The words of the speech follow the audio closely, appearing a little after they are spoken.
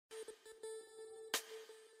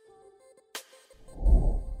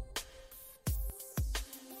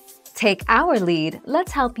Take our lead,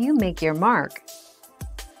 let's help you make your mark.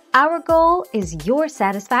 Our goal is your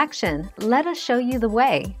satisfaction. Let us show you the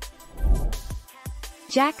way.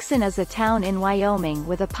 Jackson is a town in Wyoming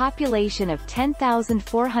with a population of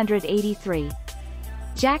 10,483.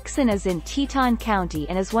 Jackson is in Teton County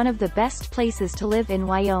and is one of the best places to live in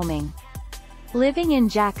Wyoming. Living in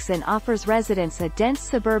Jackson offers residents a dense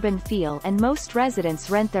suburban feel, and most residents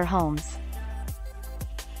rent their homes.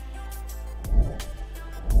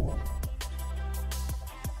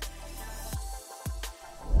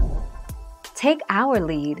 Take our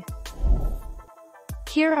lead.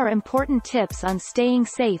 Here are important tips on staying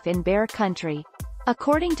safe in bear country.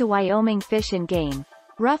 According to Wyoming Fish and Game,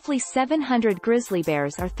 roughly 700 grizzly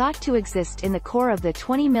bears are thought to exist in the core of the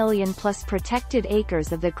 20 million-plus protected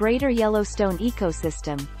acres of the Greater Yellowstone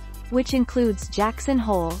ecosystem, which includes Jackson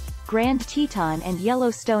Hole, Grand Teton and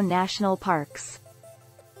Yellowstone National Parks.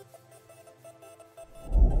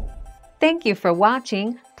 Thank you for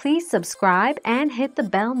watching. Please subscribe and hit the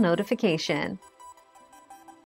bell notification.